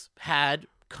else had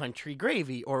country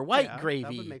gravy or white gravy.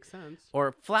 That would make sense.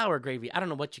 Or flour gravy. I don't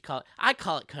know what you call it. I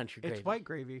call it country gravy. It's white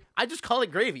gravy. I just call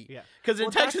it gravy. Yeah. Because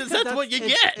in Texas, that's what you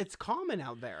get. It's common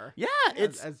out there. Yeah,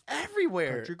 it's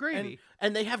everywhere. Country gravy.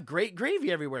 And they have great gravy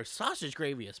everywhere. Sausage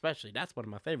gravy especially. That's one of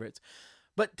my favorites.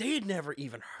 But they had never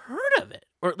even heard of it.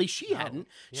 Or at least she hadn't.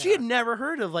 Yeah. She had never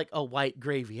heard of like a white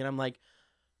gravy. And I'm like,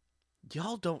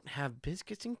 y'all don't have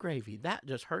biscuits and gravy. That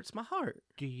just hurts my heart.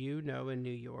 Do you know in New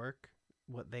York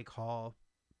what they call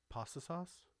pasta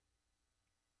sauce?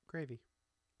 Gravy.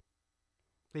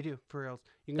 They do, for reals.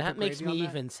 That makes me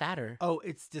even sadder. Oh,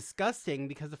 it's disgusting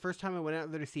because the first time I went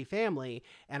out there to see family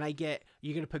and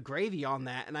you're going to put gravy on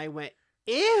that. And I went,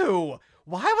 ew,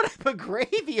 why would I put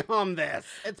gravy on this?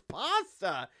 It's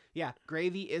pasta. Yeah,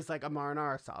 gravy is like a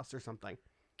marinara sauce or something.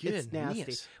 It's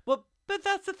nasty. Well, but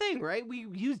that's the thing, right? We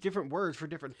use different words for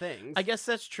different things. I guess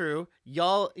that's true.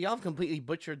 Y'all have completely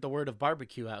butchered the word of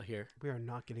barbecue out here. We are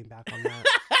not getting back on that.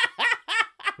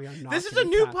 This is a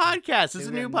new podcast. This is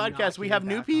a new podcast. We have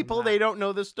new people. They don't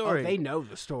know the story. Oh, they know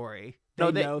the story.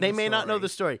 They may not know the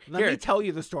story. Let me tell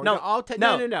you the story. No.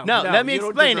 Let me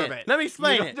explain it. Let me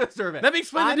explain it. You don't deserve it. Let me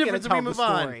explain the difference and we move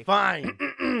on. Fine.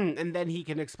 And then he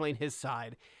can explain his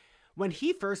side. When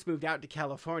he first moved out to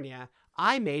California,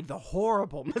 I made the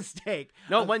horrible mistake.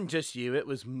 No, it wasn't just you. It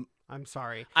was. I'm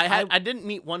sorry. I didn't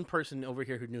meet one person over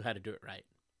here who knew how to do it right.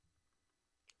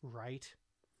 Right?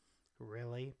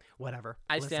 Really? Whatever.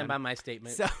 I stand by my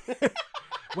statement. So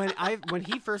when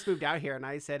he first moved out here and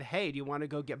I said, hey, do you want to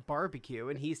go get barbecue?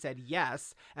 And he said,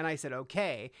 yes. And I said,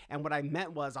 okay. And what I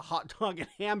meant was a hot dog and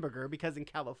hamburger because in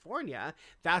California,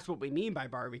 that's what we mean by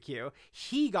barbecue.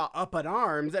 He got up in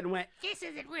arms and went, this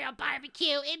isn't real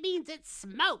barbecue. It means it's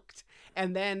smoked.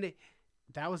 And then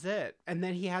that was it. And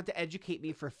then he had to educate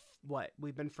me for what?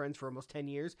 We've been friends for almost 10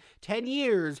 years? 10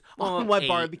 years on what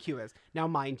barbecue is. Now,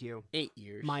 mind you. 8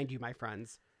 years. Mind you, my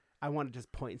friends. I want to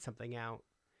just point something out.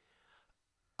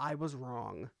 I was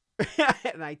wrong.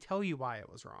 And I tell you why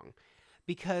I was wrong.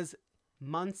 Because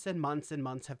months and months and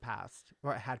months had passed.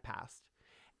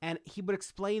 And he would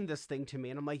explain this thing to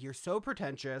me. And I'm like, you're so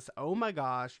pretentious. Oh my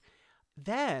gosh.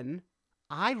 Then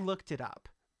I looked it up.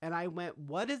 And I went,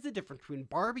 what is the difference between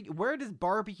barbecue? Where does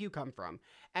barbecue come from?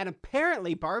 And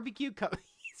apparently barbecue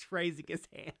he's raising his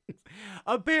hands.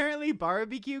 Apparently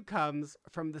barbecue comes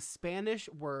from the Spanish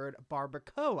word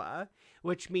barbacoa,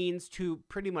 which means to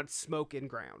pretty much smoke in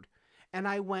ground. And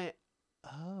I went,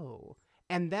 oh.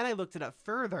 And then I looked it up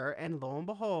further, and lo and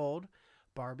behold,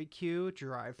 barbecue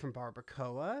derived from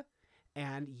barbacoa.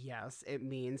 And yes, it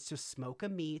means to smoke a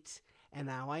meat. And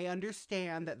now I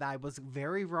understand that I was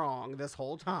very wrong this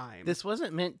whole time. This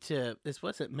wasn't meant to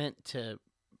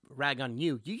rag on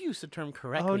you. You use the term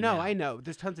correctly. Oh no, now. I know.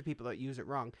 There's tons of people that use it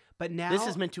wrong. But now This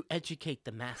is meant to educate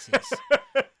the masses.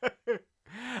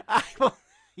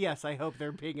 Yes, I hope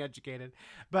they're being educated.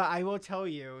 But I will tell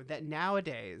you that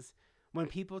nowadays, when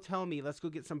people tell me, let's go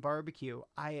get some barbecue,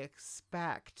 I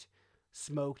expect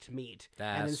smoked meat.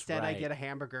 And instead I get a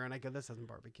hamburger and I go, this isn't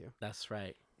barbecue. That's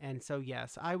right. And so,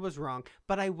 yes, I was wrong.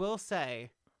 But I will say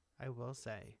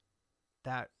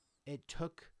that it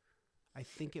took, I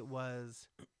think it was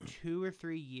 2 or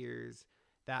 3 years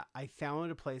that I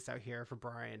found a place out here for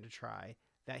Brian to try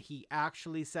that he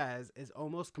actually says is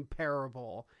almost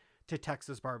comparable to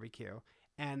Texas barbecue.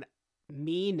 And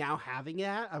me now having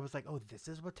that, I was like, oh, this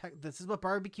is what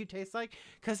barbecue tastes like.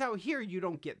 Because out here, you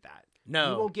don't get that.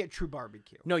 No. You won't get true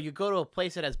barbecue. No, you go to a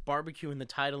place that has barbecue in the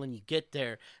title and you get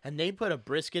there and they put a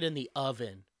brisket in the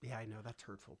oven. Yeah, I know. That's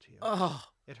hurtful to you. Oh.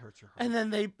 It hurts your heart.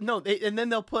 And then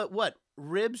they'll put what?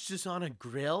 Ribs just on a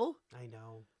grill? I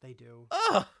know. They do.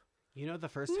 Oh. You know the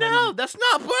first time... No, that's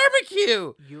not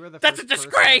barbecue. You were the That's first a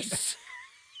disgrace.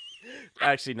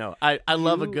 Actually, no. I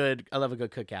love a good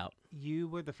cookout. You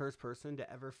were the first person to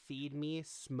ever feed me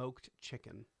smoked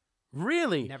chicken.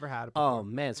 Really? Never had it before. Oh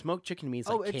man, smoked chicken means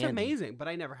like it's candy. amazing, but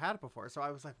I never had it before. So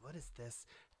I was like, what is this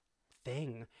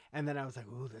thing? And then I was like,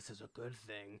 ooh, this is a good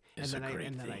thing. It's and a then great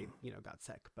I thing. got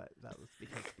sick, but that was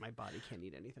because my body can't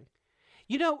eat anything.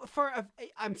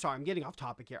 I'm sorry, I'm getting off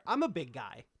topic here. I'm a big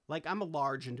guy. Like, I'm a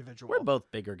large individual. We're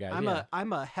both bigger guys.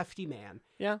 I'm a hefty man.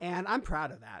 Yeah. And I'm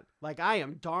proud of that. Like, I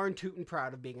am darn tootin'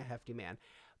 proud of being a hefty man.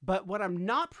 But what I'm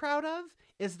not proud of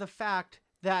is the fact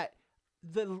that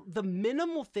the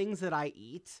minimal things that I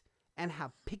eat, and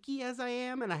how picky as I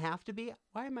am and I have to be,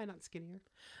 why am I not skinnier?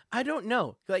 I don't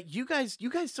know. Like, you guys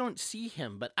don't see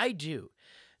him, but I do.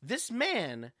 This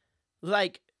man,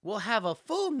 like, will have a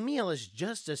full meal as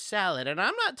just a salad, and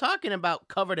I'm not talking about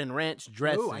covered in ranch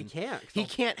dressing. Oh, I can't. He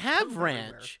can't have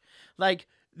ranch. Like,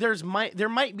 there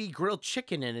might be grilled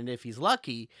chicken in it if he's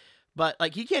lucky, but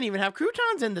like he can't even have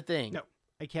croutons in the thing. No,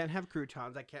 I can't have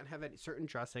croutons. I can't have any certain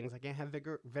dressings. I can't have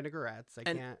vinaigrettes. I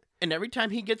can't. And every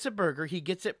time he gets a burger, he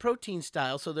gets it protein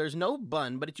style, so there's no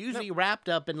bun, but it's usually wrapped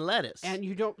up in lettuce. And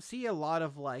you don't see a lot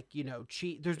of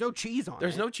cheese. There's no cheese on it.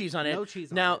 There's no cheese on it. No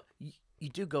cheese on now, it. You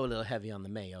do go a little heavy on the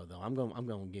mayo, though. I'm going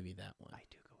to give you that one. I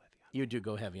do go heavy on You do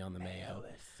go heavy on the mayo. Mayo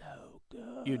is so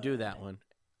good. You do that one.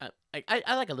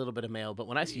 I like a little bit of mayo, but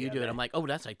when I see you do it, I'm like, oh,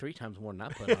 that's like 3 times more than I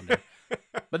put on there.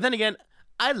 But then again,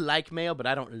 I like mayo, but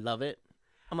I don't love it.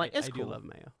 I'm like, it's cool. I do love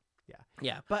mayo. Yeah.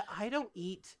 Yeah. But I don't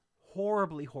eat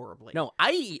horribly. No,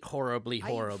 I eat horribly.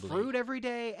 I eat fruit every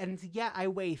day, and yeah, I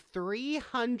weigh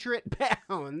 300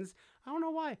 pounds. I don't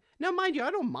know why. Now, mind you, I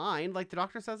don't mind. Like, the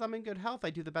doctor says I'm in good health. I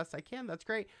do the best I can. That's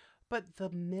great. But the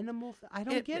minimal... I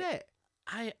don't get it.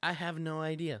 I have no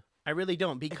idea. I really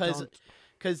don't, because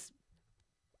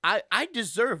I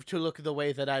deserve to look the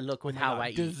way that I look with how I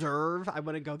eat. Deserve? I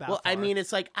wouldn't go that far. Well, I mean,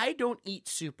 it's like, I don't eat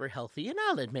super healthy, and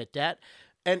I'll admit that.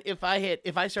 And if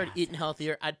I started eating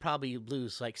healthier, I'd probably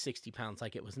lose like 60 pounds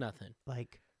like it was nothing.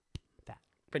 Like that.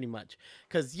 Pretty much.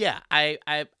 Because, yeah, I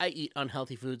eat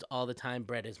unhealthy foods all the time.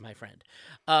 Bread is my friend.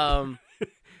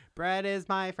 Bread is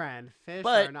my friend. Fish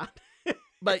are not.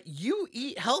 But you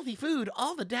eat healthy food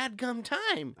all the dadgum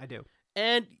time. I do.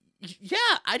 And, yeah,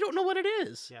 I don't know what it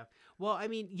is. Yeah. Well, I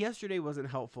mean, yesterday wasn't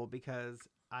helpful because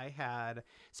I had...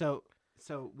 So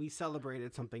we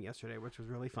celebrated something yesterday, which was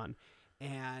really fun.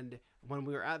 And when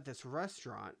we were at this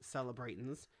restaurant,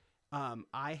 Celebratin's,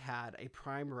 I had a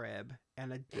prime rib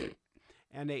and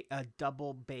a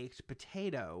double baked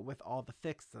potato with all the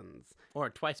fixins. Or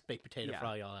a twice baked potato for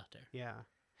all y'all out there. Yeah.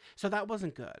 So that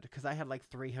wasn't good because I had like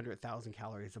 300,000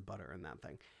 calories of butter in that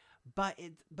thing. But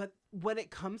when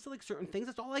it comes to like certain things,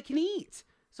 that's all I can eat.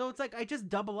 So it's like I just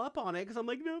double up on it because I'm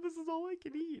like, no, this is all I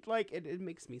can eat. Like it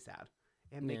makes me sad.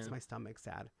 It makes my stomach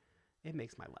sad. It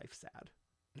makes my life sad.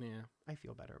 Yeah. I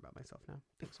feel better about myself now.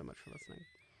 Thanks so much for listening.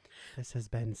 This has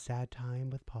been Sad Time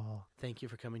with Paul. Thank you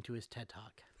for coming to his TED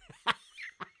Talk.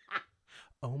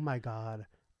 Oh my God.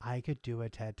 I could do a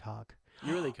TED Talk.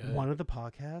 You really could. One of the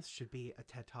podcasts should be a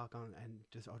TED Talk on, and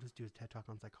I'll just do a TED Talk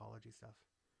on psychology stuff.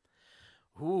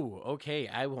 Ooh, okay.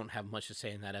 I won't have much to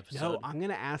say in that episode. No, I'm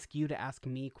going to ask you to ask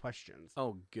me questions.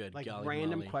 Oh, good. Like golly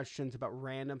random molly. questions about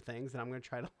random things, and I'm going to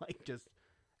try to like just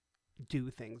do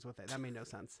things with it. That made no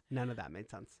sense. None of that made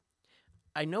sense.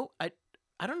 I know. I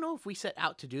don't know if we set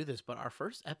out to do this, but our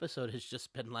first episode has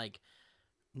just been like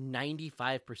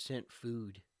 95%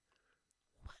 food.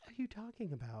 What are you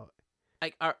talking about?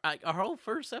 Like our whole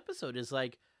first episode is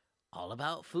like all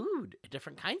about food,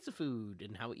 different kinds of food,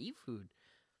 and how we eat food.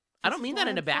 I don't mean that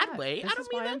in a bad way. I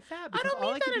don't mean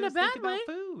that in a bad way.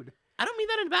 Food. I don't mean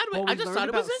that in a bad way. I just thought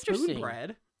it was interesting.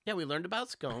 Bread. Yeah, we learned about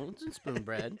scones and spoon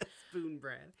bread. Spoon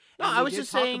bread. No, And I we was did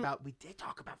just talk saying. we did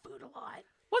talk about food a lot.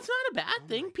 Well, it's not a bad Oh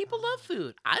thing. my People God. love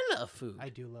food. I love food. I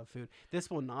do love food. This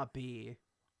will not be.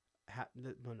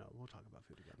 Well, no, we'll talk about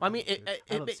food again. I mean,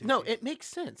 I love no, sushi. it makes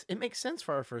sense. It makes sense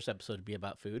for our first episode to be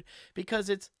about food because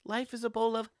it's life is a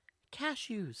bowl of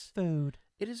cashews. Food.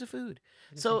 It is a food.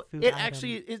 It is So a food it item.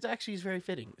 actually is very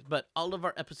fitting. But all of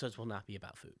our episodes will not be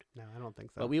about food. No, I don't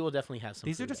think so. But we will definitely have some.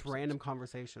 These are food just episodes. random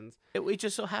conversations. We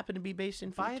just so happen to be based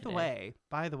in food By today.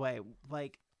 the way,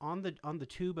 like on the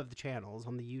tube of the channels,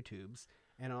 on the YouTubes,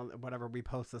 and on whatever we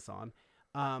post this on,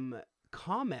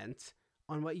 comment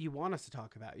on what you want us to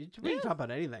talk about. We can talk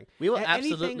about anything. We will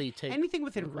Anything- absolutely take anything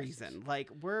within requests. reason. Like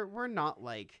we're not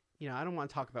like, I don't want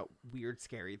to talk about weird,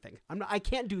 scary things. I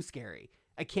can't do scary.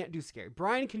 I can't do scary.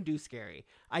 Brian can do scary.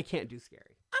 I can't do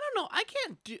scary. I don't know. I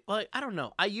can't do. Like, I don't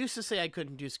know. I used to say I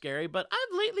couldn't do scary, but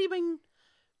I've lately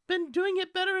been doing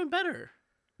it better and better.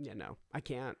 Yeah, no, I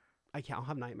can't. I'll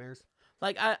have nightmares.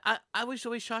 Like I was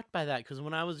always shocked by that because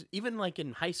when I was even like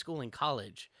in high school and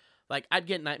college, like I'd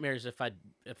get nightmares if I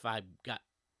got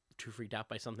too freaked out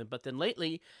by something. But then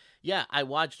lately, yeah, I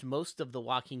watched most of The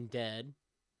Walking Dead.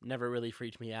 Never really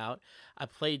freaked me out. I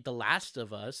played The Last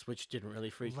of Us, which didn't really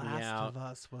freak me Last out. of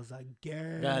Us was a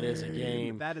game. That is a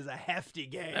game. That is a hefty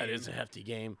game. That is a hefty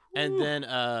game. Whew. And then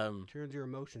Turns your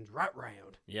emotions right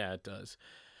round. yeah, it does.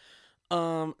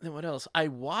 Then what else? I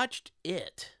watched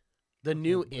It, the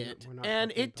new we're It, not and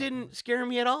talking it about didn't this. scare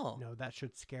me at all. No, that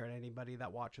should scare anybody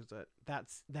that watches it.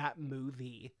 That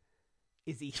movie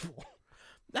is evil.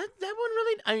 That one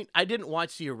really. I didn't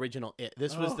watch the original It.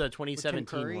 This was Oh, the with Tim 2017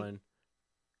 Curry? one.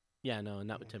 Yeah, no,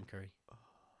 not with Yeah. Tim Curry.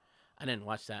 I didn't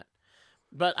watch that,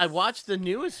 but I watched the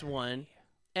newest one,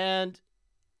 and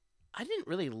I didn't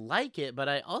really like it. But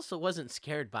I also wasn't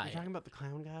scared by You're it. talking about the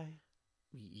clown guy?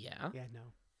 Yeah, Yeah, no,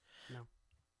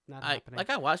 not happening.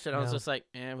 I watched it. I was No. just like,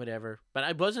 whatever. But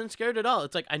I wasn't scared at all.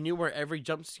 It's like I knew where every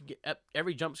jump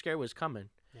scare was coming,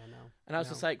 Yeah, no. and I was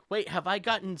no. just like, wait, have I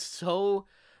gotten so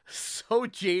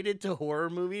jaded to horror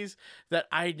movies that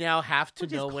I now have to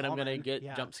Which is know when I'm gonna common. get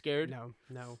Yeah. jump scared?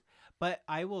 No. But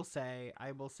I will say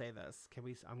this.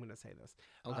 I'm gonna say this.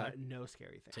 Okay. No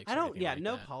scary thing. Takes I don't. anything Yeah, like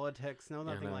no that. politics. No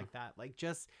nothing no. like that. Like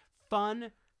just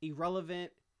fun,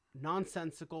 irrelevant,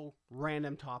 nonsensical,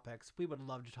 random topics. We would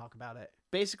love to talk about it.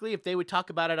 Basically, if they would talk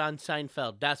about it on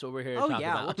Seinfeld, that's what we're here to Oh talk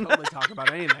yeah, about. we'll totally talk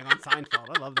about anything on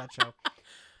Seinfeld. I love that show.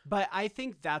 But I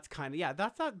think that's kind of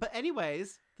that's not. But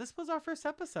anyways, this was our first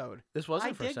episode. This was I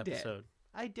our first digged it. episode.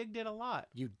 I digged it a lot.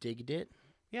 You digged it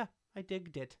Yeah, I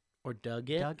digged it. or dug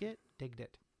it? Dug it. Digged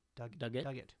it. Dug it? Dug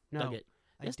it. No, Dug it.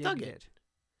 I Yes, digged dug it.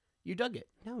 You dug it.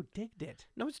 No, digged it.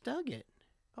 No, it's dug it.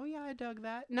 Oh yeah, I dug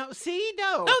that. No, see,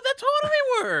 no. No, that totally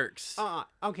works.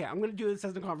 Okay, I'm gonna do this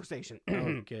as a conversation.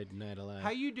 Oh, good night, alive. How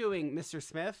you doing, Mr.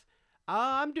 Smith?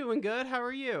 I'm doing good. How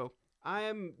are you?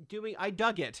 I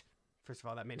dug it. First of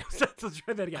all, that made no sense. Let's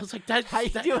try that again. I was like, that's How you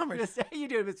that doing, number- How you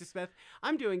doing, Mr. Smith?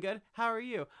 I'm doing good. How are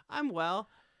you? I'm well.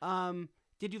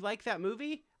 Did you like that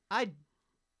movie? I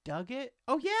dug it.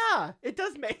 Oh yeah, it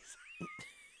does make sense.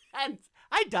 And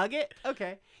I dug it.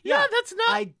 Okay. Yeah, that's not.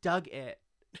 I dug it.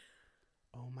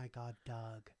 Oh my God,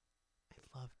 Doug.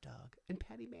 I love Doug and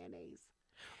Patty Mayonnaise.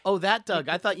 Oh, that Doug.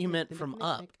 I thought you meant from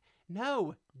Up.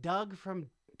 No, Doug from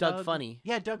Doug Funny.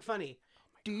 Yeah, Doug Funny.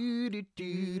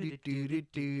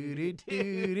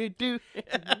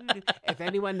 If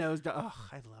anyone knows Doug, oh,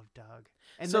 I love Doug.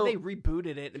 And So- then they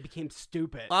rebooted it and it became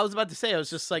stupid. I was about to say. I was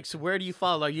just like, so where do you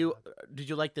fall? Did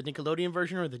you like the Nickelodeon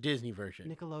version or the Disney version?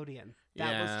 Nickelodeon.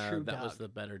 That was true That Doug. was the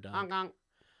better Doug. Ong, ong.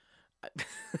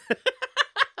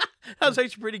 That was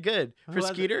actually pretty good Who for was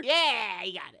it? Skeeter. Yeah,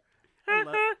 you got it. I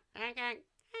love it. Ong, ong.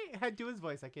 Hey, I do his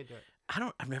voice. I can't do it.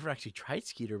 I've never actually tried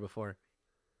Skeeter before.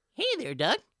 Hey there,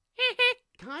 Doug.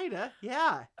 Kinda,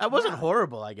 yeah. That wasn't Yeah.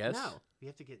 horrible, I guess. No, you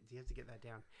have to get that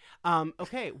down.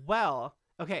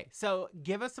 Okay. So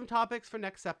give us some topics for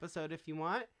next episode if you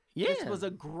want. Yeah. This was a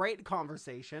great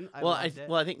conversation. I well, loved it.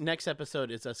 I think next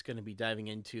episode is us going to be diving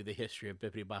into the history of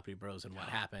Bippity Boppity Bros and what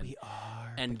happened. We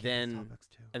are. And but give us then- topics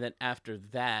too. And then after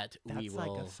that, That's we like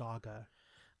will. a saga.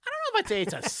 I don't know if I'd say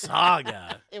it's a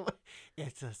saga.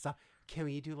 It's a saga. Can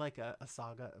we do like a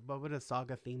saga? What would a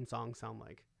saga theme song sound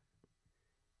like?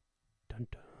 Dun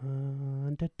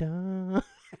dun dun dun.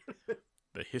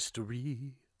 The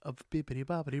history of Bippity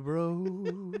Boppity Bros.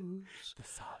 The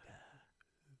saga.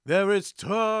 There is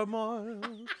turmoil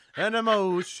and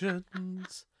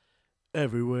emotions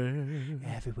everywhere.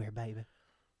 Everywhere, baby.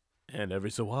 And every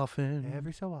so often,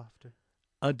 Every so often.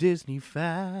 a Disney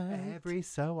fact. Every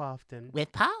so often.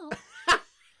 With Paul.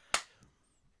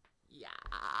 Yes.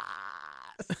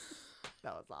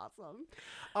 That was awesome.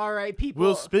 All right, people.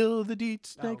 We'll spill the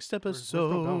deets Oh, next we're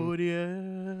still episode.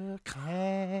 Yeah.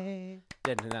 Hey.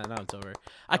 Now it's over.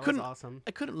 That was awesome.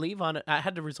 I couldn't leave on it. I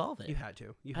had to resolve it. You had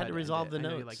to. You had to end resolve it. the I know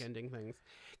you notes. like ending things.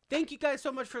 Thank you guys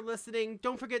so much for listening.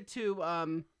 Don't forget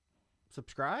to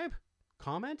subscribe,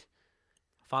 comment,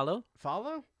 Follow.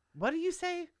 What do you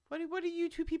say? What do you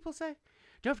two people say?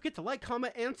 Don't forget to like,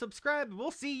 comment, and subscribe.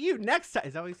 We'll see you next time.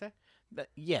 Is that what you say?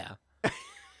 Yeah. The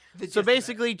So gist of it.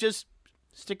 basically, just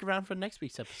stick around for next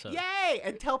week's episode. Yay!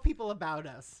 And tell people about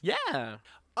us. Yeah.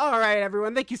 All right,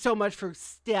 everyone. Thank you so much for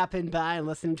stopping by and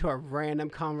listening to our random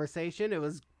conversation. It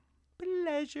was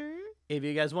pleasure. If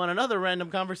you guys want another random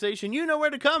conversation, you know where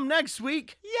to come next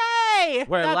week. Yay!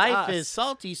 Where That's life us. is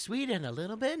salty, sweet, and a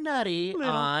little bit nutty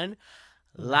on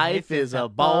Life is a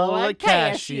Bowl of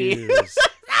Cashews. That's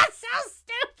so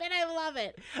stupid. I love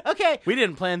it. Okay. We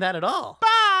didn't plan that at all. Bye.